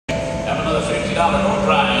another $50 door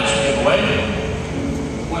prize to give away.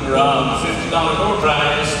 Winner of the $50 door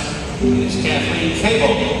prize is Kathleen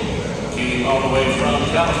Cable. Came all the way from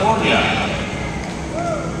California.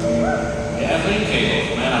 Kathleen Cable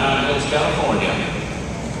from Anaheim Hills, California.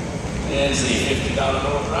 There's the $50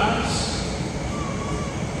 door prize.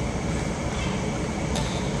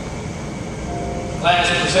 Class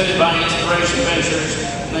presented by Inspiration Ventures,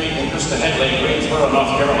 Nate and Krista Headley, Greensboro,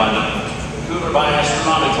 North Carolina. Cooler by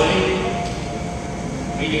Astronomically.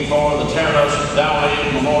 Meeting for the Terrace Dowley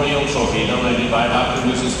Memorial Trophy, donated by Dr.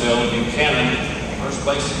 and Mrs. Phil Buchanan. First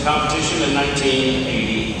place in competition in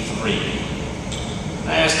 1983.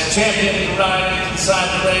 I asked the champion to ride inside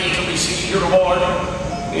the ring to receive your award.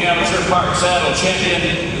 The amateur park saddle champion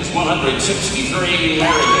is 163 Mary Hill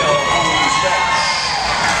home stretch.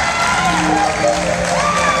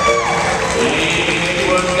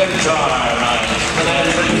 Haywood Guitar rides for the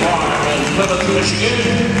Andrew Farm in Plymouth,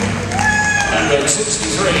 Michigan.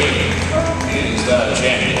 163 is the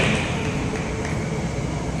champion.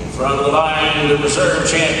 In front of the line, the reserve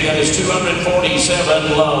champion is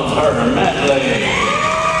 247 Love Her Medley.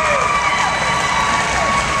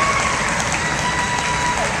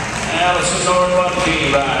 Allison Norwood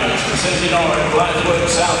rides for Cindy Norwood, Blythewood,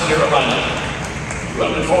 South Carolina.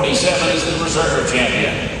 247 is the reserve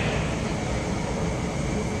champion.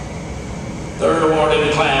 Third award in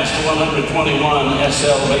the class to 121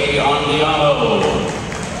 SLB on the auto.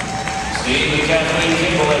 Steve and Kathleen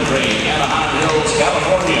Cable entry, Anaheim Hills,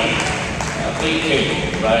 California. Kathleen Cable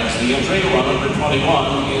rides the entry, 121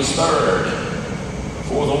 is third.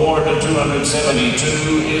 Fourth award to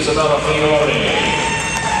 272, Isabella Fiore.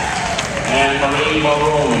 And Marie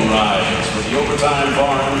Marone rides for the Overtime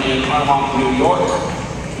Farm in Armonk, New York.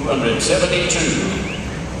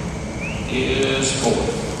 272 is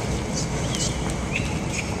fourth.